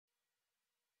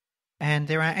And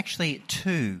there are actually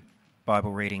two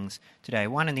Bible readings today,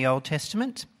 one in the Old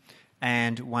Testament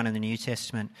and one in the New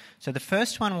Testament. So the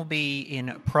first one will be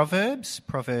in Proverbs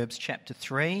chapter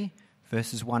 3,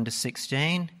 verses 1 to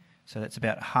 16. So that's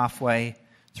about halfway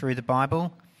through the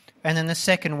Bible. And then the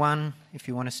second one, if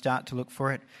you want to start to look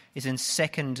for it, is in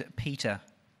 2 Peter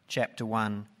chapter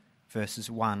 1, verses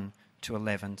 1 to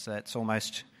 11. So that's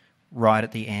almost right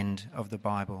at the end of the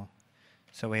Bible.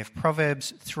 So we have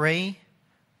Proverbs 3,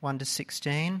 1 to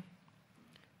 16,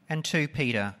 and 2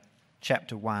 Peter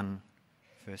chapter 1,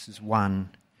 verses 1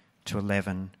 to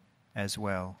 11 as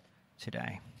well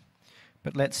today.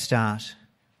 But let's start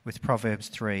with Proverbs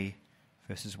 3,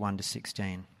 verses 1 to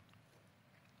 16.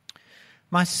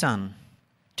 My son,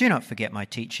 do not forget my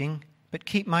teaching, but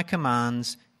keep my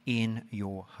commands in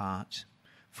your heart,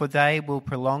 for they will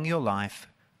prolong your life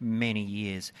many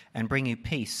years and bring you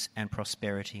peace and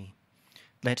prosperity.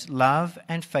 Let love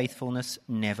and faithfulness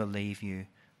never leave you.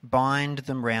 Bind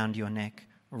them round your neck.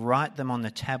 Write them on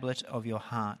the tablet of your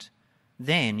heart.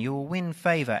 Then you will win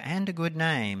favour and a good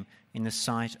name in the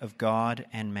sight of God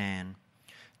and man.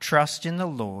 Trust in the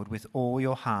Lord with all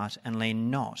your heart and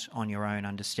lean not on your own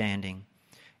understanding.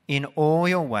 In all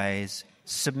your ways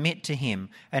submit to him,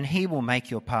 and he will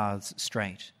make your paths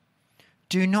straight.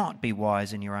 Do not be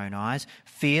wise in your own eyes.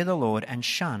 Fear the Lord and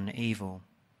shun evil.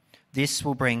 This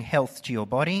will bring health to your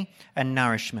body and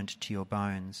nourishment to your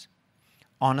bones.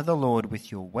 Honour the Lord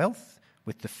with your wealth,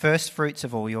 with the first fruits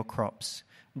of all your crops.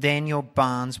 Then your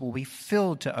barns will be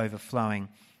filled to overflowing,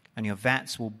 and your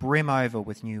vats will brim over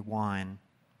with new wine.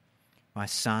 My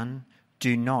son,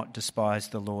 do not despise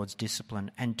the Lord's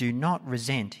discipline, and do not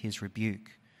resent his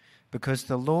rebuke, because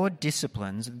the Lord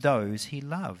disciplines those he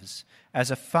loves.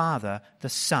 As a father, the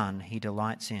son he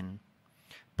delights in.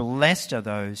 Blessed are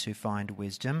those who find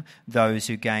wisdom, those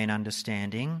who gain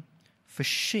understanding, for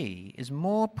she is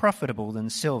more profitable than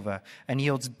silver and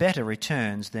yields better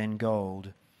returns than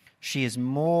gold. She is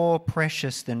more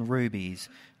precious than rubies.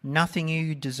 Nothing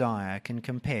you desire can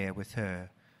compare with her.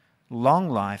 Long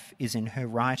life is in her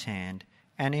right hand,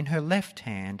 and in her left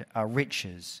hand are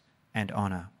riches and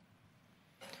honour.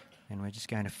 And we're just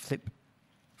going to flip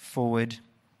forward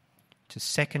to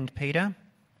 2 Peter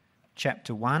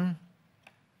chapter 1,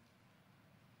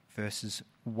 verses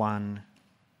 1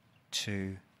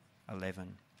 to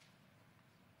 11.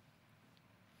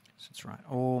 So it's right,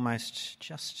 almost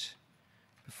just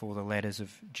before the letters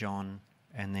of John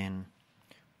and then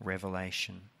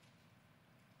Revelation.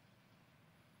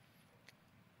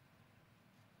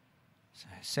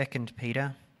 So 2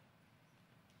 Peter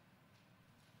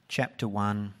chapter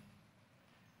 1,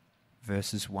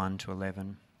 verses 1 to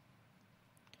 11.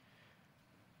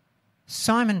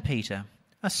 Simon Peter,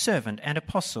 a servant and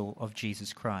apostle of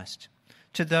Jesus Christ,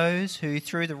 to those who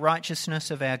through the righteousness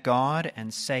of our God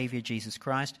and Saviour Jesus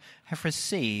Christ have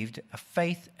received a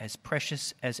faith as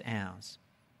precious as ours.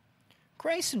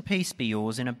 Grace and peace be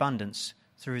yours in abundance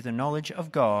through the knowledge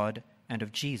of God and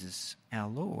of Jesus our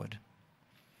Lord.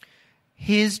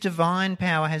 His divine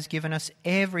power has given us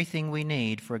everything we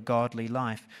need for a godly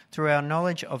life through our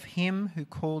knowledge of him who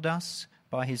called us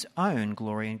by his own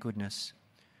glory and goodness.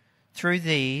 Through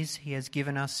these he has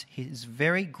given us his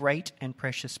very great and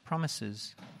precious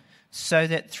promises, so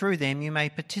that through them you may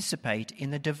participate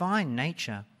in the divine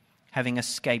nature, having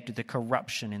escaped the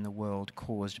corruption in the world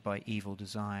caused by evil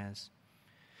desires.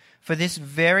 For this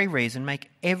very reason, make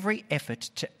every effort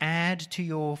to add to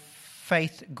your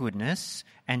faith goodness,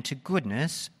 and to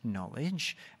goodness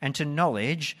knowledge, and to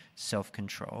knowledge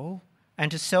self-control,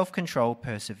 and to self-control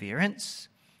perseverance,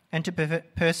 and to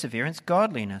perseverance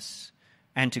godliness,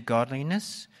 and to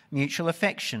godliness mutual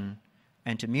affection,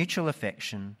 and to mutual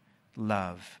affection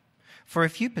love. For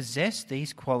if you possess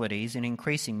these qualities in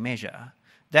increasing measure,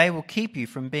 they will keep you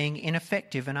from being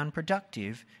ineffective and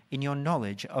unproductive in your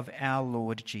knowledge of our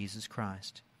Lord Jesus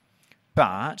Christ.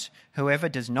 But whoever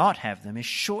does not have them is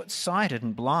short-sighted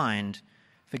and blind,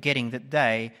 forgetting that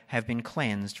they have been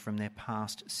cleansed from their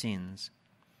past sins.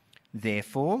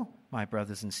 Therefore, my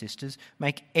brothers and sisters,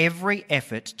 make every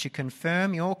effort to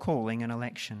confirm your calling and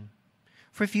election.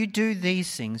 For if you do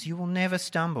these things, you will never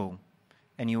stumble,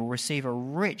 and you will receive a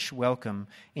rich welcome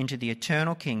into the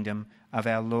eternal kingdom of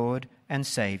our Lord and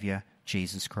Saviour,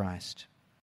 Jesus Christ.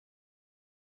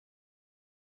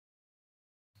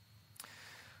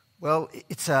 Well,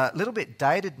 it's a little bit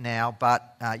dated now,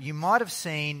 but you might have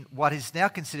seen what is now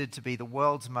considered to be the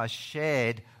world's most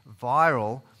shared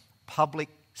viral public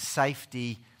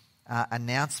safety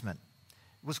announcement.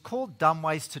 It was called Dumb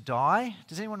Ways to Die.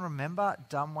 Does anyone remember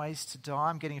Dumb Ways to Die?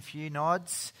 I'm getting a few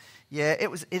nods. Yeah,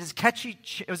 it was a catchy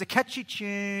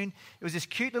tune. It was this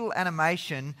cute little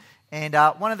animation, And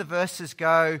one of the verses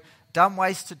go, dumb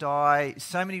ways to die,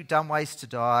 so many dumb ways to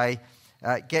die.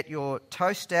 Get your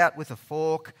toast out with a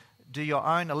fork, do your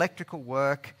own electrical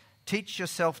work, teach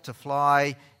yourself to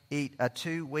fly, eat a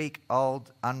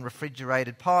 2-week-old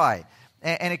unrefrigerated pie.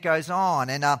 And it goes on.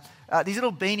 And these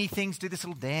little beanie things do this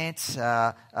little dance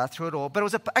through it all. But it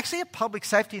was actually a public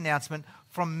safety announcement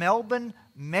from Melbourne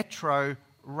Metro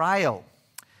Rail.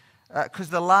 Because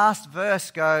the last verse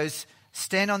goes,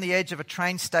 stand on the edge of a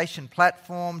train station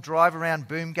platform, drive around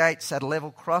boom gates at a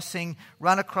level crossing,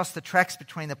 run across the tracks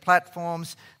between the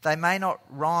platforms. They may not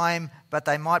rhyme, but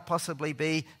they might possibly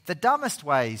be the dumbest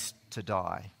ways to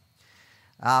die.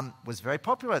 Was very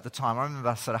popular at the time. I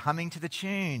remember sort of humming to the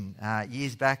tune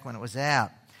years back when it was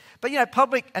out. But,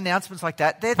 public announcements like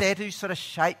that, they're there to sort of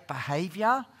shape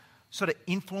behaviour, sort of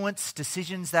influence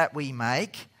decisions that we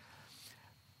make.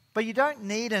 But you don't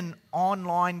need an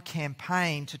online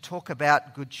campaign to talk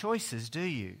about good choices, do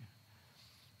you?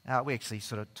 We actually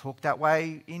sort of talk that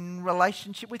way in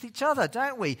relationship with each other,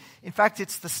 don't we? In fact,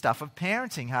 it's the stuff of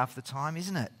parenting half the time,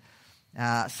 isn't it?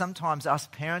 Sometimes us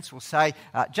parents will say,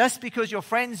 just because your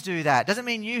friends do that doesn't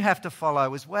mean you have to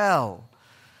follow as well.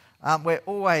 We're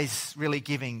always really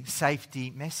giving safety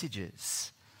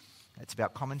messages. It's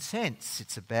about common sense.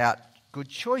 It's about good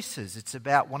choices. It's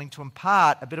about wanting to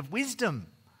impart a bit of wisdom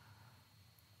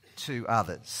to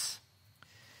others.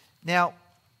 Now,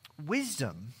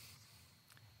 wisdom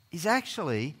is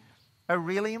actually a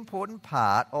really important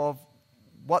part of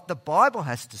what the Bible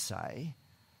has to say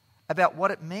about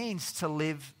what it means to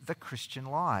live the Christian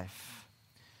life.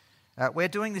 We're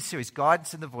doing this series,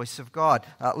 Guidance in the Voice of God,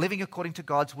 living according to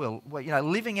God's will,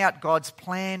 living out God's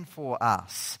plan for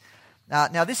us.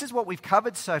 Now, this is what we've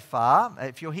covered so far.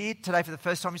 If you're here today for the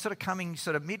first time, you're sort of coming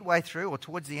sort of midway through or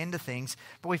towards the end of things.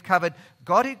 But we've covered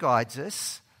God who guides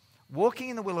us, walking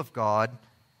in the will of God,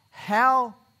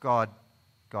 how God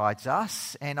guides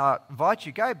us. And I invite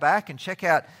you, go back and check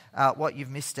out what you've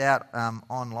missed out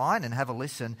online and have a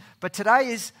listen. But today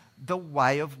is the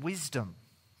way of wisdom.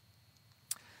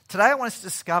 Today I want us to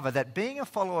discover that being a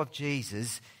follower of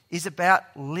Jesus is about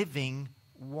living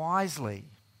wisely.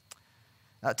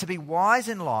 To be wise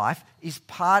in life is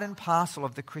part and parcel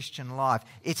of the Christian life.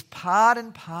 It's part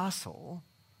and parcel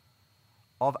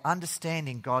of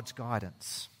understanding God's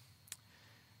guidance.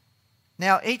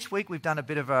 Now, each week we've done a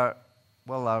bit of a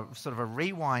sort of a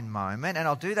rewind moment, and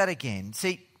I'll do that again.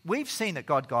 See, we've seen that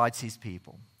God guides his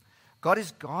people. God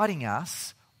is guiding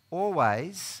us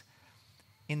always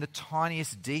in the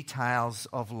tiniest details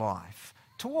of life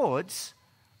towards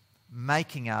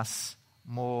making us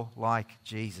more like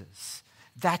Jesus.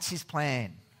 That's his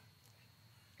plan,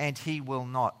 and he will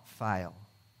not fail.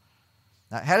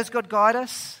 Now, how does God guide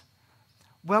us?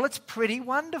 Well, it's pretty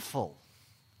wonderful.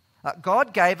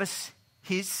 God gave us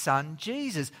his Son,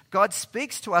 Jesus. God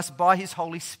speaks to us by his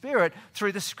Holy Spirit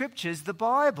through the Scriptures, the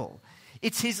Bible.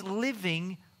 It's his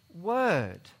living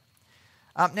word.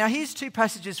 Now, here's two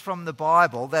passages from the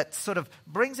Bible that sort of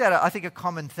brings out, I think, a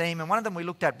common theme, and one of them we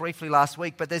looked at briefly last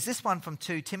week, but there's this one from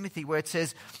 2 Timothy where it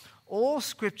says, all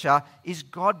Scripture is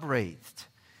God-breathed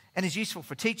and is useful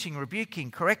for teaching,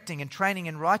 rebuking, correcting, and training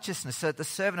in righteousness, so that the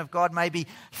servant of God may be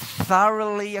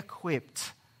thoroughly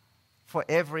equipped for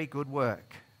every good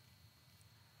work.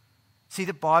 See,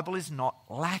 the Bible is not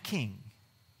lacking.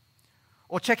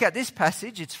 Or check out this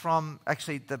passage. It's from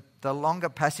actually the longer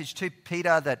passage, 2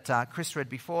 Peter, that Chris read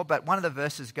before, but one of the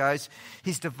verses goes,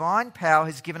 his divine power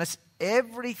has given us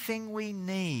everything we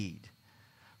need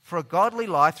for a godly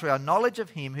life through our knowledge of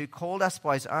him who called us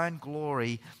by his own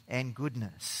glory and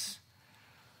goodness.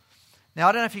 Now,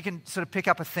 I don't know if you can sort of pick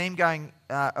up a theme going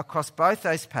across both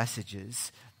those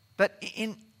passages, but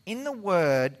in the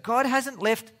Word, God hasn't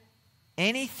left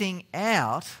anything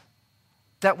out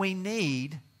that we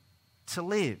need to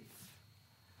live.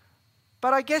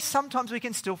 But I guess sometimes we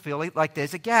can still feel like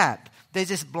there's a gap. There's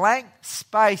this blank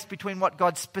space between what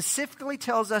God specifically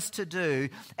tells us to do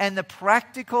and the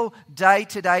practical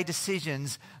day-to-day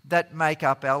decisions that make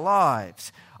up our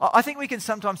lives. I think we can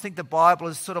sometimes think the Bible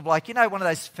is sort of like, one of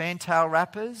those fantail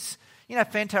wrappers.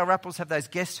 Fantail wrappers have those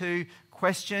Guess Who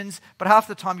questions, but half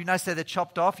the time you notice they're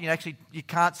chopped off. You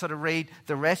can't sort of read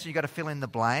the rest. You've got to fill in the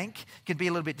blank. You can be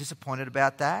a little bit disappointed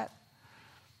about that.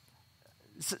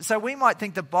 So we might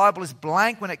think the Bible is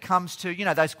blank when it comes to,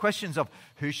 those questions of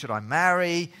who should I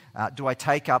marry? Do I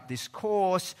take up this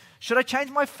course? Should I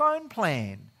change my phone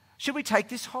plan? Should we take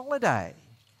this holiday?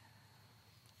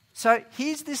 So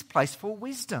here's this place for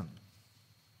wisdom.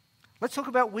 Let's talk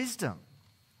about wisdom.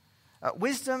 I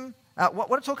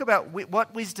want to talk about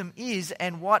what wisdom is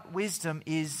and what wisdom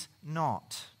is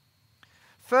not.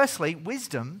 Firstly,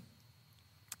 wisdom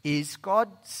is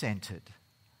God-centered.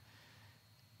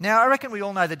 Now, I reckon we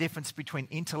all know the difference between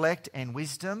intellect and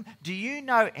wisdom. Do you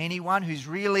know anyone who's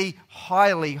really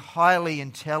highly, highly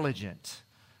intelligent,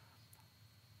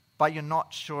 but you're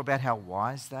not sure about how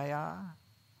wise they are?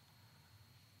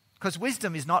 Because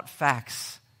wisdom is not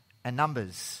facts and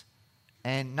numbers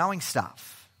and knowing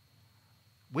stuff.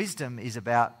 Wisdom is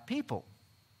about people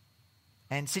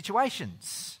and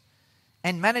situations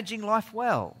and managing life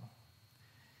well.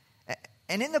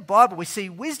 And in the Bible, we see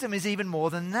wisdom is even more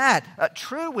than that.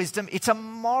 True wisdom, it's a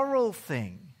moral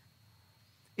thing.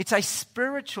 It's a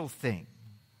spiritual thing.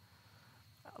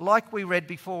 Like we read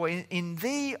before, in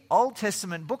the Old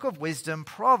Testament book of wisdom,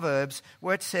 Proverbs,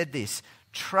 where it said this,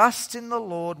 "Trust in the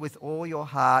Lord with all your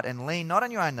heart and lean not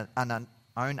on your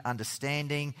own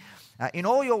understanding. In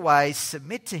all your ways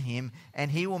submit to him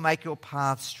and he will make your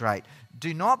path straight.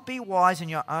 Do not be wise in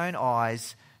your own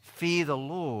eyes. Fear the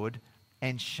Lord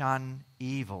and shun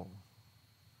evil."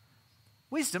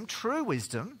 Wisdom, true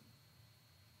wisdom,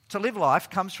 to live life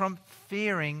comes from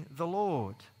fearing the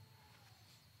Lord.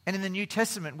 And in the New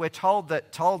Testament, we're told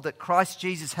that Christ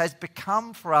Jesus has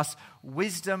become for us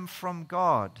wisdom from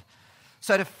God.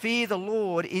 So to fear the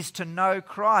Lord is to know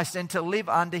Christ and to live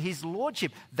under his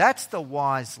lordship. That's the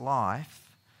wise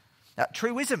life. Now,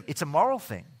 true wisdom, it's a moral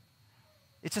thing.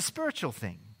 It's a spiritual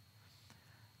thing.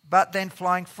 But then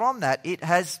flowing from that, it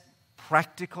has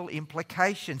practical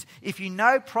implications. If you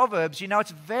know Proverbs, you know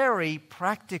it's very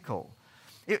practical.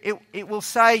 It will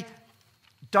say,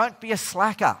 don't be a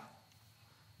slacker.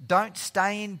 Don't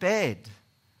stay in bed.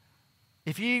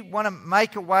 If you want to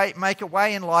make a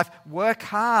way in life, work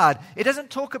hard. It doesn't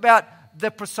talk about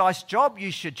the precise job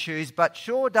you should choose, but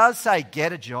sure does say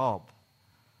get a job.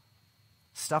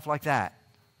 Stuff like that.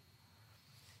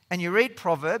 And you read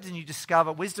Proverbs and you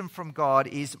discover wisdom from God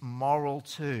is moral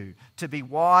too. To be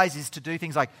wise is to do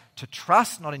things like to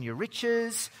trust not in your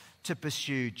riches, to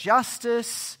pursue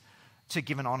justice, to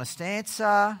give an honest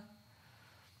answer.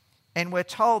 And we're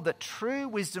told that true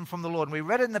wisdom from the Lord, and we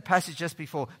read it in the passage just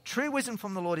before, true wisdom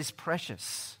from the Lord is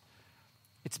precious.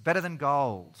 It's better than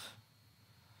gold.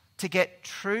 To get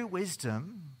true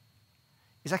wisdom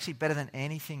is actually better than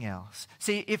anything else.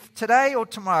 See, if today or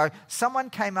tomorrow someone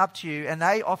came up to you and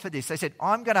they offered this, they said,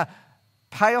 I'm going to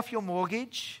pay off your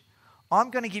mortgage, I'm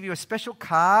going to give you a special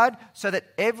card so that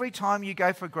every time you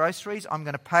go for groceries, I'm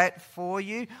going to pay it for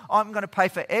you. I'm going to pay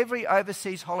for every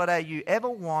overseas holiday you ever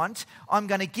want. I'm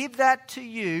going to give that to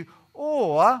you,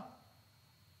 or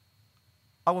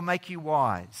I will make you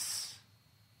wise.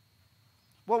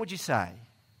 What would you say?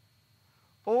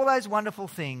 All those wonderful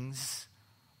things,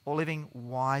 or living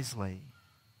wisely.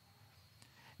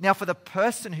 Now, for the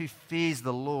person who fears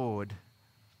the Lord,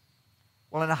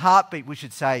 well, in a heartbeat, we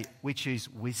should say we choose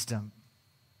wisdom.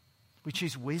 We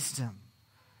choose wisdom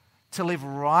to live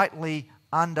rightly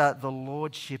under the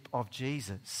lordship of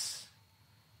Jesus.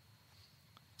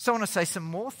 So I want to say some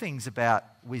more things about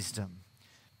wisdom.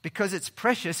 Because it's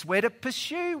precious, we're to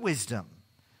pursue wisdom.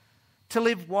 To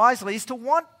live wisely is to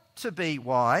want to be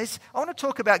wise. I want to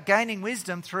talk about gaining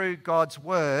wisdom through God's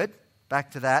word,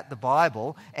 back to that, the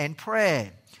Bible, and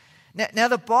prayer. Now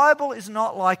the Bible is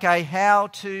not like a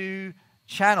how-to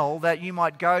channel that you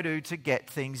might go to get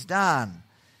things done.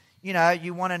 You know,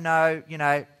 you want to know,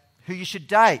 who you should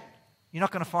date. You're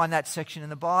not going to find that section in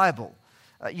the Bible.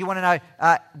 You want to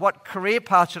know what career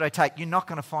path should I take. You're not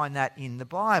going to find that in the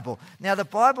Bible. Now, the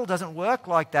Bible doesn't work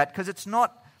like that because it's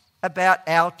not about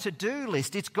our to-do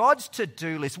list. It's God's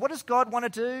to-do list. What does God want to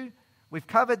do? We've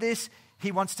covered this.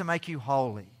 He wants to make you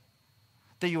holy.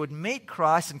 That you would meet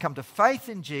Christ and come to faith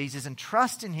in Jesus and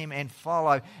trust in him and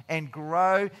follow and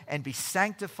grow and be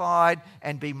sanctified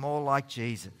and be more like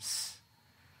Jesus.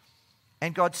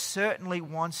 And God certainly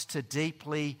wants to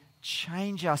deeply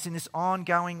change us in this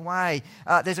ongoing way.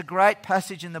 There's a great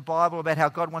passage in the Bible about how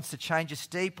God wants to change us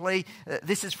deeply.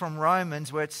 This is from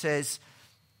Romans, where it says,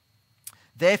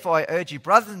 "Therefore I urge you,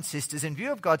 brothers and sisters, in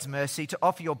view of God's mercy, to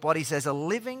offer your bodies as a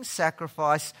living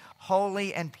sacrifice,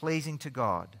 holy and pleasing to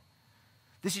God.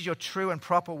 This is your true and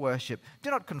proper worship.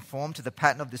 Do not conform to the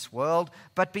pattern of this world,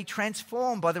 but be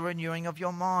transformed by the renewing of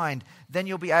your mind. Then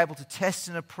you'll be able to test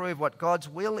and approve what God's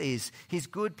will is, his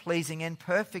good, pleasing, and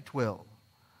perfect will."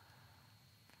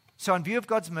 So in view of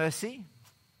God's mercy,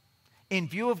 in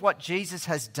view of what Jesus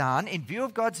has done, in view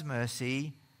of God's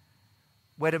mercy,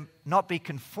 we're to not be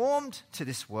conformed to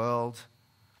this world,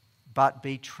 but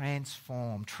be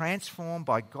transformed. Transformed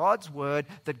by God's word,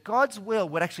 that God's will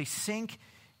would actually sink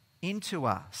into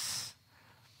us.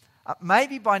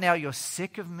 Maybe by now you're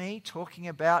sick of me talking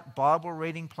about Bible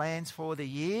reading plans for the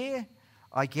year.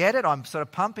 I get it. I'm sort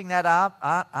of pumping that up,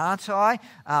 aren't I?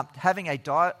 Having a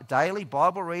daily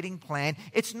Bible reading plan.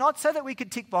 It's not so that we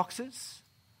could tick boxes.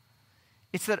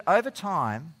 It's that over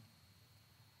time,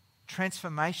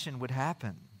 transformation would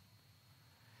happen.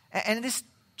 And this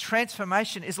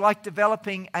transformation is like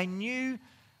developing a new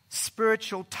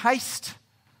spiritual taste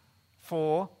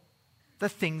for the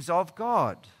things of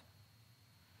God.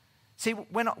 See,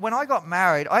 when I got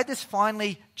married, I had this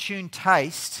finely tuned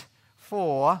taste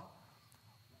for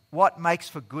what makes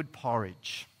for good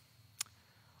porridge.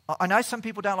 I know some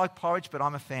people don't like porridge, but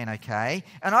I'm a fan, okay?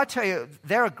 And I tell you,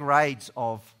 there are grades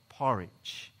of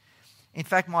porridge. In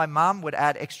fact, my mum would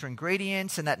add extra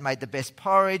ingredients and that made the best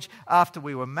porridge. After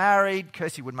we were married,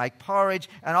 Kirsty would make porridge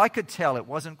and I could tell it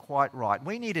wasn't quite right.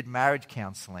 We needed marriage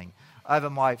counselling over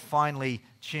my finely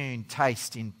tuned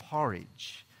taste in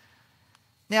porridge.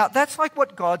 Now, that's like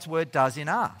what God's Word does in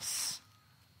us.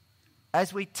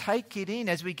 As we take it in,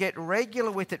 as we get regular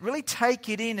with it, really take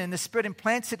it in and the Spirit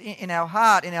implants it in our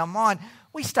heart, in our mind,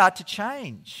 we start to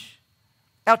change.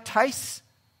 Our tastes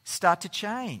start to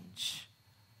change.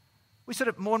 We sort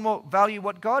of more and more value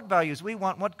what God values. We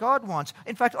want what God wants.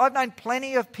 In fact, I've known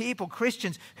plenty of people,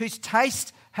 Christians, whose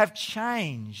tastes have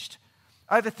changed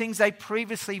over things they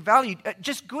previously valued.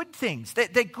 Just good things.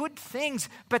 They're good things,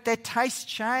 but their tastes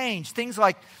change. Things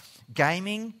like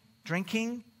gaming,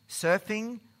 drinking,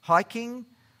 surfing, hiking,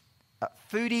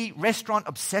 foodie, restaurant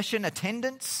obsession,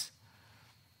 attendance.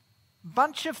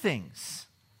 Bunch of things.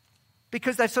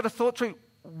 Because they've sort of thought through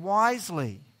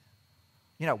wisely.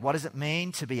 You know, what does it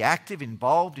mean to be active,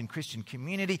 involved in Christian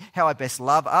community? How I best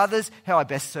love others? How I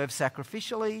best serve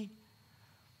sacrificially?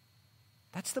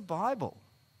 That's the Bible.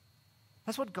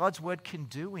 That's what God's Word can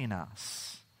do in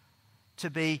us. To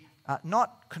be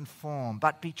not conformed,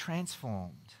 but be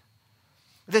transformed.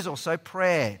 There's also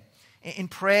prayer. In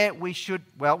prayer, we should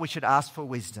ask for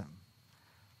wisdom.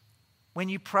 When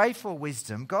you pray for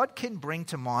wisdom, God can bring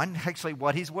to mind actually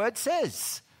what His Word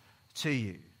says to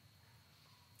you.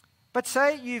 But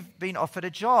say you've been offered a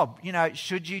job,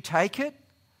 should you take it?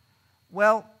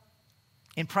 Well,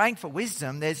 in praying for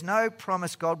wisdom, there's no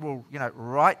promise God will,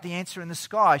 write the answer in the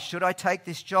sky. Should I take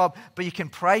this job? But you can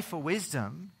pray for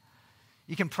wisdom.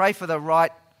 You can pray for the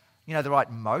right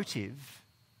motive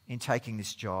in taking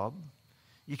this job.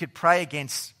 You could pray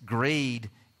against greed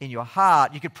in your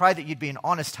heart. You could pray that you'd be an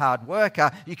honest, hard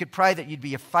worker. You could pray that you'd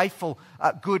be a faithful,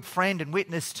 good friend and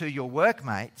witness to your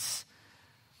workmates.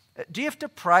 Do you have to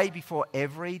pray before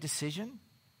every decision?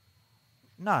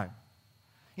 No.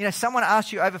 Someone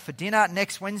asks you over for dinner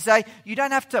next Wednesday, you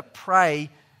don't have to pray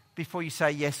before you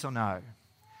say yes or no.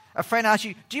 A friend asks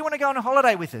you, do you want to go on a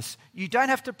holiday with us? You don't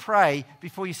have to pray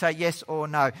before you say yes or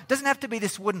no. It doesn't have to be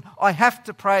this wooden, I have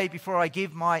to pray before I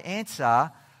give my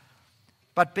answer.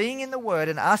 But being in the Word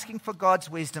and asking for God's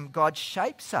wisdom, God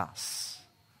shapes us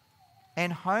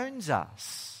and hones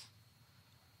us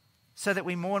so that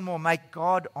we more and more make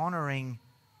God-honouring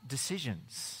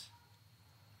decisions.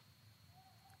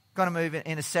 Going to move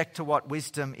in a sec to what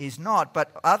wisdom is not,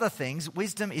 but other things.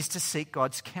 Wisdom is to seek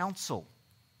God's counsel.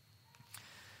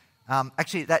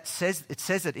 Actually, it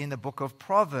says it in the book of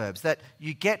Proverbs, that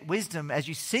you get wisdom as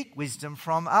you seek wisdom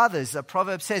from others. The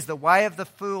proverb says, the way of the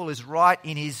fool is right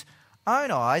in his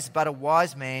own eyes, but a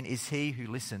wise man is he who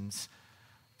listens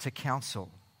to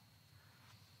counsel.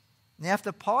 Now, if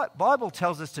the Bible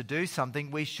tells us to do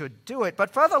something, we should do it.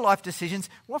 But for other life decisions,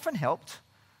 we're often helped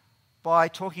by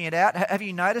talking it out. Have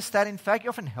you noticed that, in fact?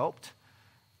 You're often helped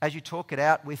as you talk it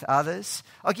out with others.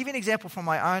 I'll give you an example from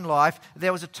my own life.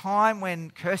 There was a time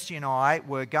when Kirsty and I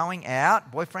were going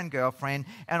out, boyfriend, girlfriend,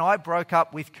 and I broke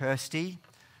up with Kirsty.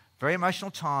 Very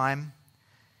emotional time.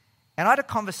 And I had a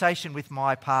conversation with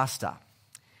my pastor.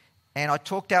 And I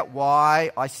talked out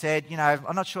why. I said,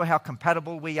 I'm not sure how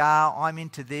compatible we are. I'm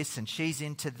into this and she's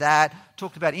into that.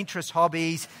 Talked about interest,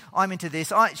 hobbies. I'm into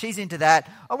this, she's into that.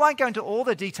 I won't go into all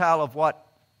the detail of what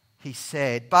he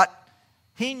said, but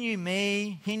he knew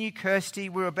me, he knew Kirsty.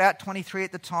 We were about 23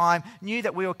 at the time, knew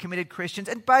that we were committed Christians.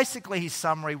 And basically his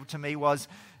summary to me was,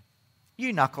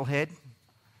 you knucklehead,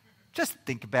 just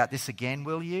think about this again,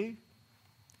 will you?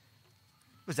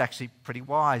 It was actually pretty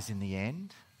wise in the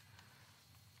end.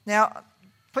 Now,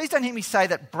 please don't hear me say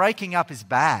that breaking up is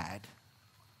bad,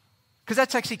 because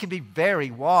that actually can be very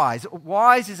wise.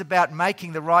 Wise is about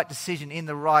making the right decision in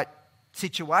the right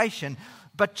situation,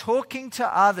 but talking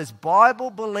to others,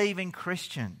 Bible-believing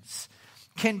Christians,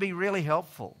 can be really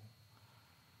helpful.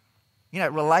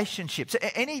 Relationships,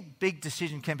 any big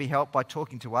decision can be helped by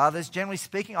talking to others. Generally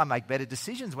speaking, I make better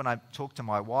decisions when I talk to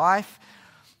my wife.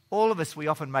 All of us, we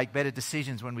often make better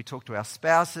decisions when we talk to our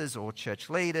spouses or church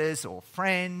leaders or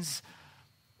friends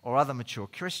or other mature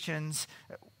Christians.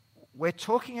 We're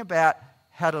talking about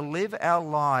how to live our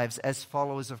lives as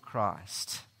followers of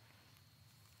Christ.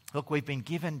 Look, we've been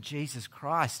given Jesus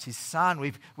Christ, his Son.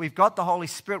 We've got the Holy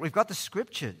Spirit. We've got the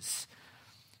Scriptures.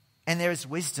 And there is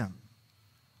wisdom.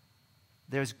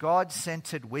 There is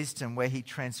God-centered wisdom where he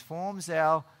transforms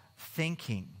our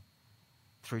thinking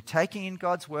through taking in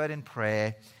God's word in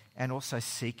prayer and also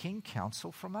seeking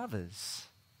counsel from others.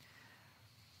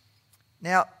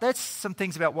 Now, that's some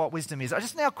things about what wisdom is. I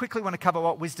just now quickly want to cover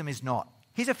what wisdom is not.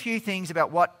 Here's a few things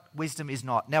about what wisdom is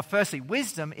not. Now, firstly,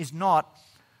 wisdom is not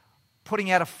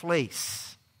putting out a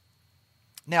fleece.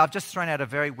 Now, I've just thrown out a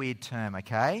very weird term,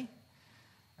 okay?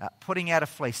 Putting out a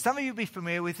fleece. Some of you will be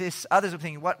familiar with this. Others will be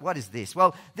thinking, what is this?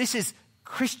 Well, this is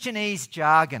Christianese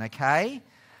jargon, okay?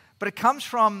 But it comes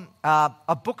from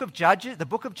a book of Judges, the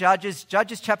book of Judges,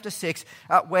 Judges chapter 6,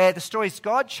 where the story is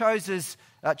God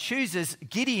chooses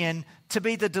Gideon to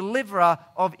be the deliverer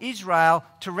of Israel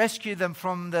to rescue them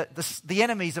from the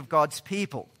enemies of God's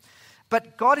people.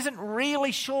 But God isn't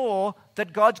really sure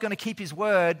that God's going to keep his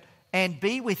word and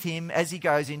be with him as he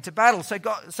goes into battle.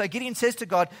 So Gideon says to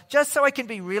God, just so I can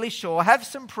be really sure, have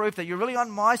some proof that you're really on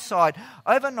my side,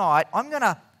 overnight I'm going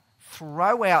to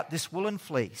throw out this woolen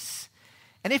fleece.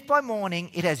 And if by morning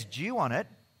it has dew on it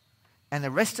and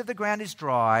the rest of the ground is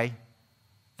dry,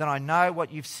 then I know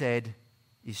what you've said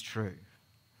is true.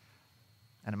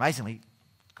 And amazingly,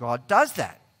 God does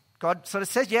that. God sort of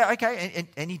says, yeah, okay,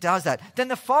 and he does that. Then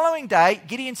the following day,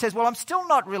 Gideon says, well, I'm still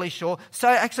not really sure, so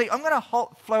actually I'm going to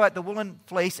flow out the woolen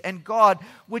fleece, and God,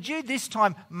 would you this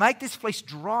time make this fleece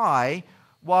dry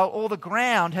while all the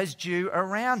ground has dew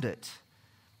around it?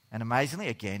 And amazingly,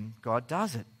 again, God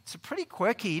does it. It's a pretty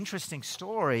quirky, interesting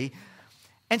story.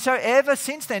 And so ever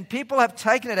since then, people have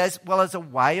taken it as a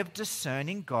way of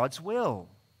discerning God's will.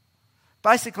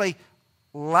 Basically,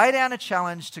 lay down a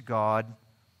challenge to God,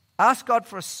 ask God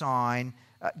for a sign,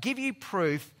 give you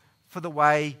proof for the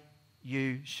way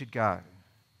you should go.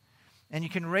 And you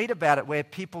can read about it where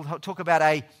people talk about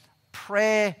a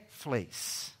prayer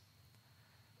fleece.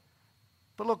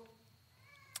 But look,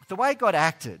 the way God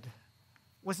acted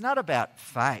was not about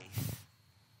faith.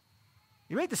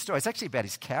 You read the story, it's actually about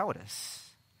his cowardice.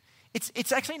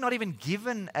 It's actually not even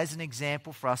given as an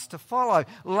example for us to follow.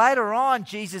 Later on,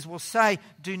 Jesus will say,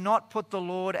 do not put the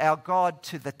Lord our God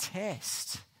to the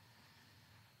test.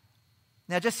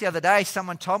 Now, just the other day,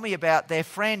 someone told me about their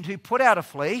friend who put out a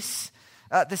fleece.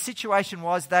 The situation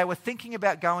was they were thinking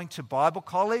about going to Bible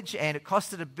college, and it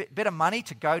costed a bit of money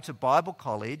to go to Bible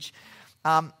college.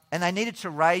 And they needed to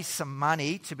raise some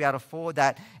money to be able to afford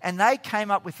that. And they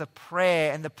came up with a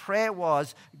prayer, and the prayer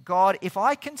was, God, if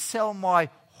I can sell my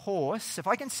horse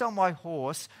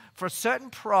for a certain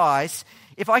price,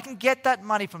 if I can get that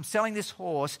money from selling this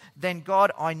horse, then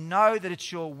God, I know that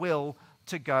it's your will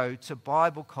to go to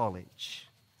Bible college.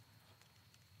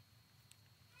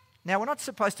 Now, we're not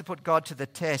supposed to put God to the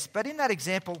test, but in that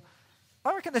example,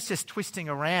 I reckon that's just twisting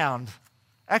around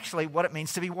actually what it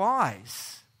means to be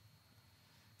wise.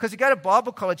 Because to go to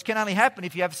Bible college can only happen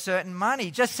if you have certain money.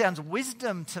 It just sounds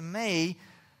wisdom to me.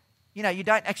 You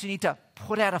don't actually need to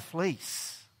put out a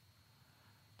fleece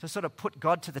to sort of put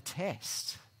God to the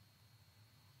test.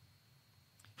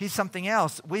 Here's something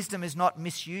else. Wisdom is not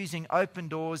misusing open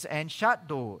doors and shut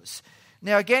doors.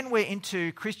 Now, again, we're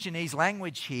into Christianese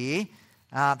language here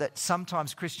that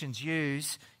sometimes Christians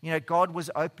use. God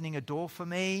was opening a door for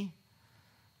me.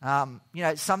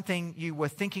 Something you were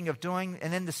thinking of doing,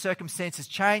 and then the circumstances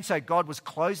changed, so God was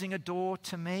closing a door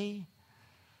to me.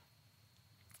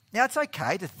 Now, it's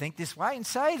okay to think this way and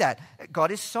say that. God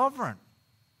is sovereign.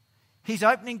 He's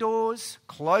opening doors,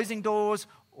 closing doors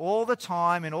all the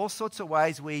time in all sorts of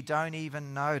ways we don't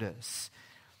even notice.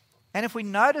 And if we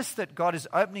notice that God is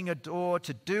opening a door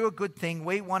to do a good thing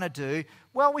we want to do,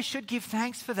 well, we should give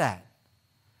thanks for that.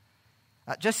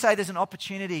 Just say there's an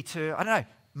opportunity to,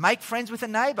 make friends with a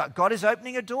neighbor. God is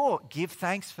opening a door. Give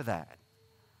thanks for that.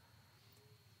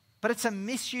 But it's a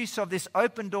misuse of this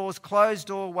open doors, closed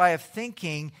door way of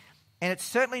thinking, and it's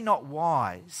certainly not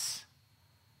wise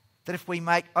that if we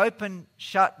make open,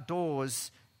 shut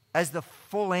doors as the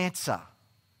full answer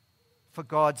for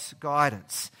God's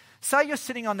guidance. Say you're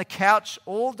sitting on the couch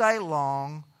all day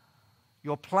long,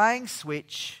 you're playing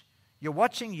Switch, you're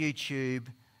watching YouTube,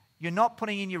 you're not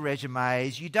putting in your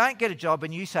resumes, you don't get a job,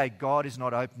 and you say God is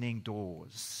not opening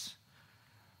doors.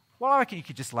 Well, I reckon you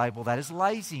could just label that as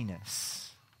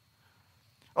laziness.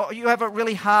 Or you have a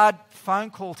really hard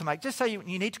phone call to make. Just say you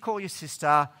need to call your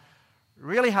sister,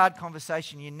 really hard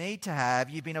conversation you need to have.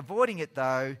 You've been avoiding it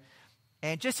though,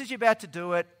 and just as you're about to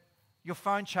do it, your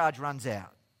phone charge runs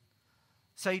out.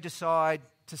 So you decide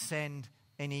to send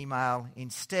an email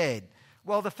instead.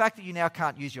 Well, the fact that you now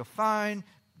can't use your phone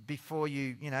before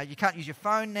you can't use your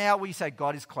phone now, well, you say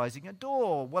God is closing a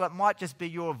door. Well, it might just be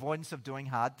your avoidance of doing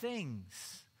hard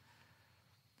things.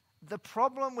 The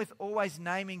problem with always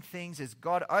naming things as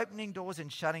God opening doors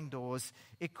and shutting doors,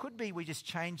 it could be we're just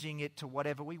changing it to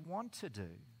whatever we want to do.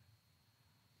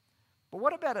 But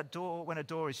what about a door when a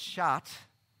door is shut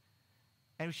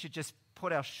and we should just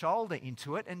put our shoulder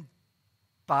into it and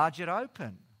barge it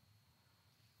open?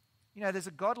 There's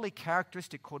a godly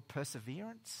characteristic called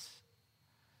perseverance.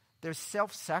 There's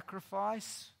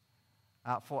self-sacrifice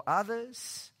for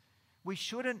others. We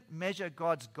shouldn't measure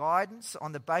God's guidance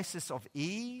on the basis of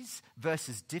ease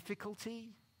versus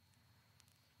difficulty.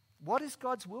 What is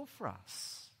God's will for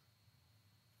us?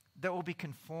 That will be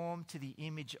conformed to the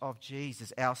image of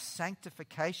Jesus. Our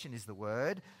sanctification is the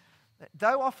word.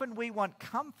 Though often we want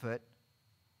comfort,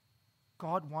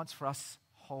 God wants for us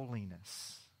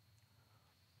holiness.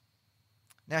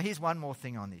 Now, here's one more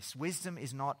thing on this. Wisdom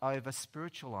is not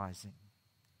over-spiritualizing.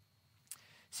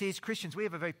 See, as Christians, we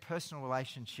have a very personal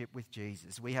relationship with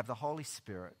Jesus. We have the Holy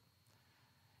Spirit.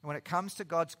 And when it comes to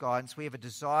God's guidance, we have a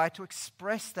desire to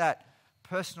express that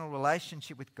personal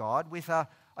relationship with God with a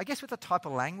type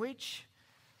of language.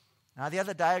 The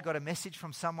other day, I got a message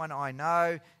from someone I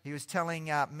know. He was telling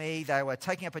me they were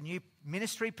taking up a new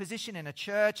ministry position in a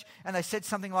church, and they said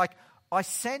something like, I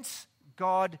sense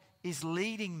God is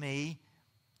leading me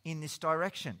in this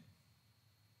direction.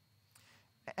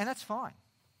 And that's fine.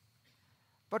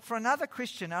 But for another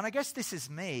Christian, and I guess this is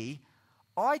me,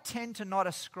 I tend to not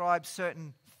ascribe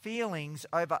certain feelings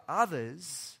over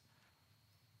others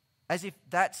as if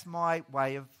that's my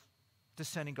way of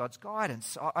discerning God's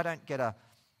guidance. I don't get a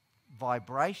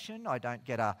vibration. I don't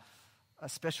get a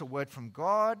special word from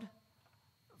God.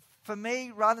 For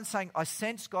me, rather than saying, I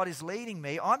sense God is leading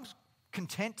me, I'm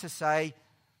content to say,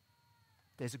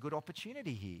 there's a good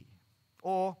opportunity here.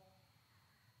 Or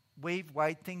we've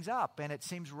weighed things up and it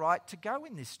seems right to go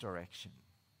in this direction.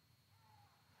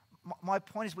 My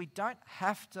point is we don't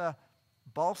have to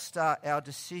bolster our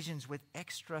decisions with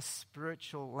extra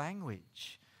spiritual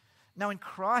language. No, in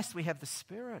Christ we have the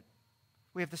Spirit.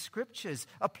 We have the Scriptures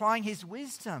applying His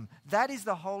wisdom. That is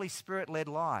the Holy Spirit-led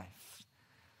life.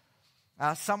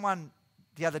 Someone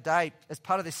the other day, as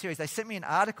part of this series, they sent me an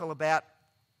article about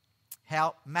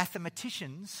how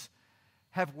mathematicians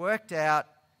have worked out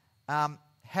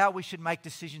how we should make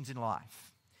decisions in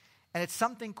life. And it's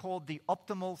something called the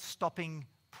optimal stopping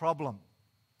problem.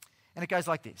 And it goes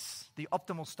like this, the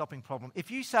optimal stopping problem.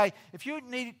 If you're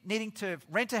needing to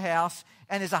rent a house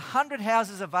and there's 100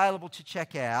 houses available to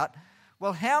check out,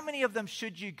 well, how many of them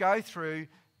should you go through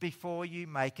before you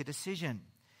make a decision?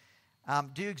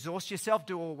 Do you exhaust yourself?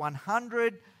 Do all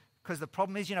 100? Because the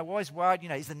problem is, we're always worried,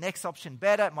 is the next option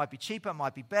better? It might be cheaper, it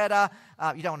might be better.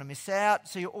 You don't want to miss out.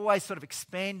 So you're always sort of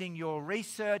expanding your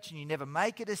research and you never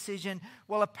make a decision.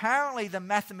 Well, apparently the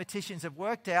mathematicians have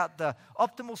worked out the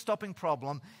optimal stopping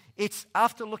problem. It's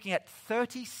after looking at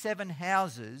 37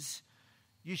 houses,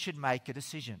 you should make a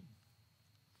decision.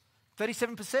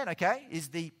 37%, okay, is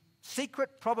the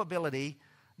secret probability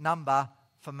number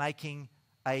for making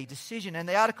a decision. And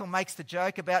the article makes the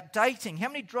joke about dating. How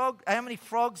many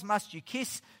frogs must you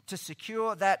kiss to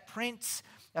secure that prince?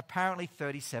 Apparently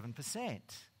 37%.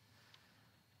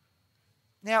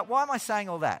 Now, why am I saying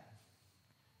all that?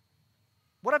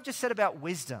 What I've just said about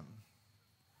wisdom,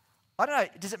 I don't know,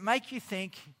 does it make you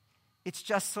think it's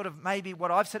just sort of maybe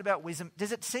what I've said about wisdom?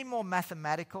 Does it seem more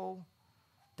mathematical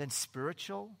than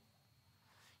spiritual?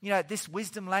 This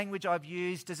wisdom language I've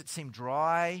used, does it seem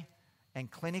dry and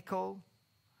clinical?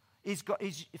 Is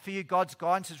for you God's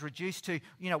guidance is reduced to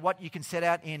what you can set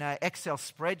out in an Excel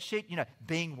spreadsheet,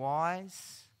 being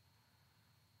wise?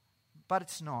 But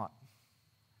it's not.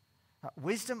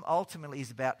 Wisdom ultimately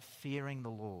is about fearing the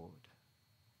Lord,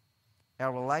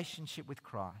 our relationship with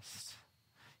Christ,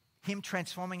 Him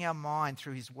transforming our mind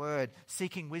through His word,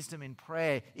 seeking wisdom in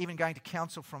prayer, even going to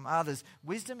counsel from others.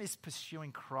 Wisdom is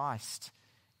pursuing Christ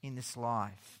in this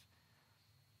life.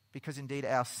 Because indeed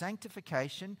our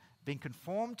sanctification, being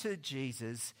conformed to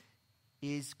Jesus,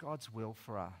 is God's will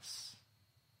for us.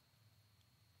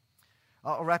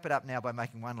 I'll wrap it up now by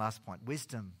making one last point.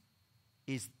 Wisdom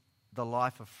is the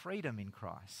life of freedom in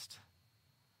Christ.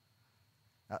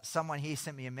 Someone here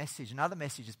sent me another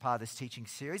message as part of this teaching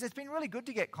series. It's been really good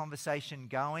to get conversation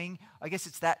going. I guess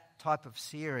it's that type of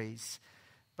series.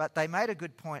 But they made a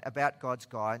good point about God's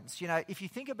guidance. If you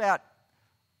think about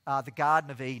the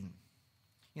Garden of Eden,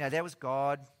 there was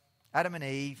God, Adam and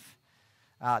Eve.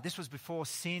 This was before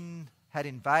sin had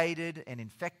invaded and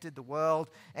infected the world.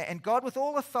 And God, with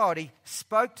all authority,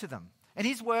 spoke to them. And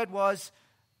His word was,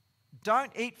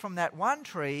 don't eat from that one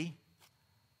tree,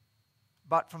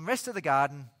 but from the rest of the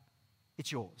garden,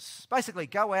 it's yours. Basically,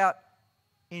 go out,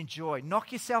 enjoy.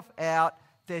 Knock yourself out.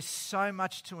 There's so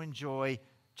much to enjoy.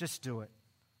 Just do it.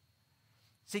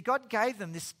 See, God gave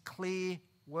them this clear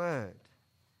word.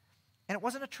 And it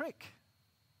wasn't a trick.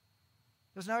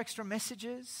 There was no extra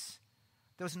messages.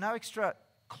 There was no extra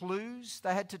clues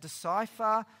they had to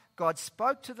decipher. God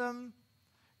spoke to them.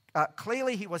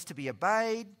 Clearly, he was to be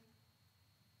obeyed.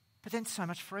 But then so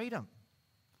much freedom.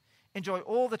 Enjoy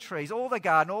all the trees, all the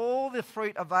garden, all the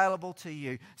fruit available to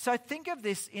you. So think of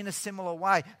this in a similar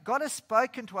way. God has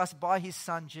spoken to us by his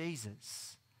Son,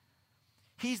 Jesus.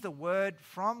 He's the word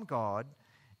from God.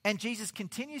 And Jesus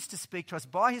continues to speak to us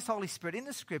by his Holy Spirit in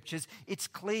the Scriptures. It's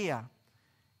clear.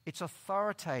 It's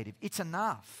authoritative. It's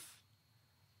enough.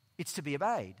 It's to be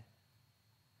obeyed.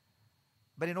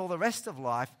 But in all the rest of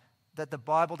life that the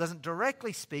Bible doesn't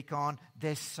directly speak on,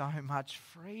 there's so much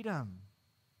freedom.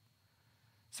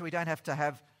 So we don't have to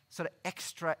have sort of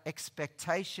extra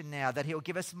expectation now that he'll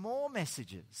give us more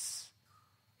messages.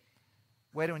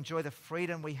 We're to enjoy the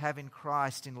freedom we have in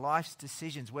Christ in life's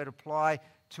decisions. We're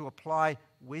to apply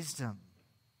wisdom.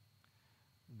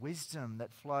 Wisdom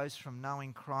that flows from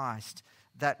knowing Christ.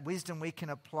 That wisdom we can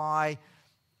apply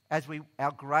as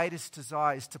our greatest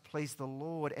desire is to please the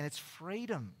Lord. And it's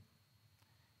freedom.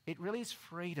 It really is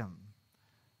freedom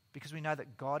because we know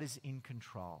that God is in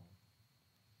control.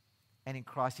 And in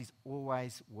Christ, he's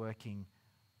always working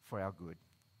for our good.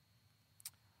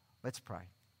 Let's pray.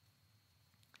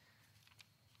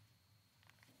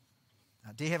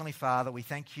 Dear Heavenly Father, we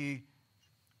thank you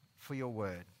for your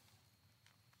word.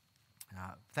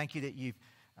 Thank you that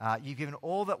you've given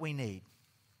all that we need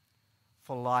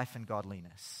for life and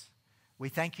godliness. We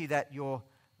thank you that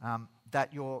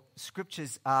your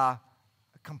scriptures are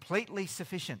completely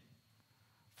sufficient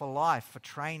for life, for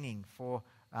training, for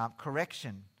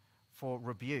correction, for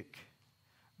rebuke.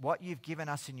 What you've given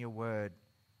us in your word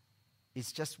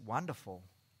is just wonderful,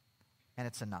 and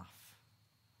it's enough.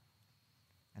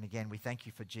 And again, we thank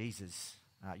you for Jesus,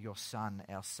 your Son,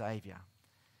 our Saviour,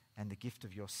 and the gift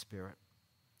of your Spirit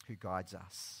who guides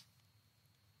us.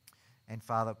 And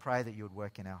Father, pray that you would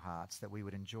work in our hearts, that we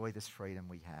would enjoy this freedom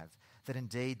we have, that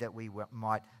indeed that we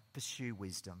might pursue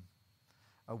wisdom,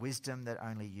 a wisdom that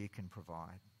only you can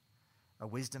provide, a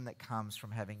wisdom that comes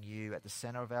from having you at the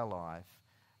centre of our life,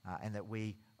 and that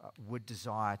we would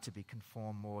desire to be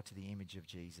conformed more to the image of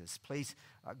Jesus. Please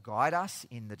guide us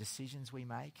in the decisions we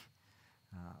make.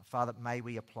 Father, may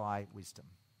we apply wisdom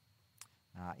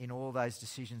in all those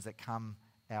decisions that come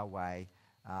our way.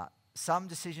 Some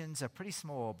decisions are pretty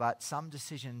small, but some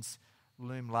decisions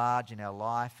loom large in our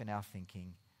life and our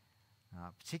thinking,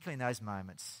 particularly in those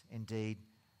moments. Indeed,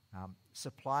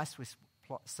 supply us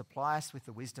with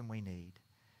the wisdom we need.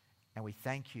 And we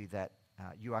thank you that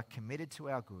you are committed to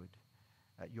our good.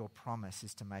 Your promise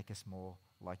is to make us more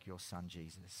like your Son,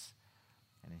 Jesus.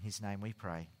 And in his name we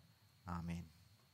pray. Amen.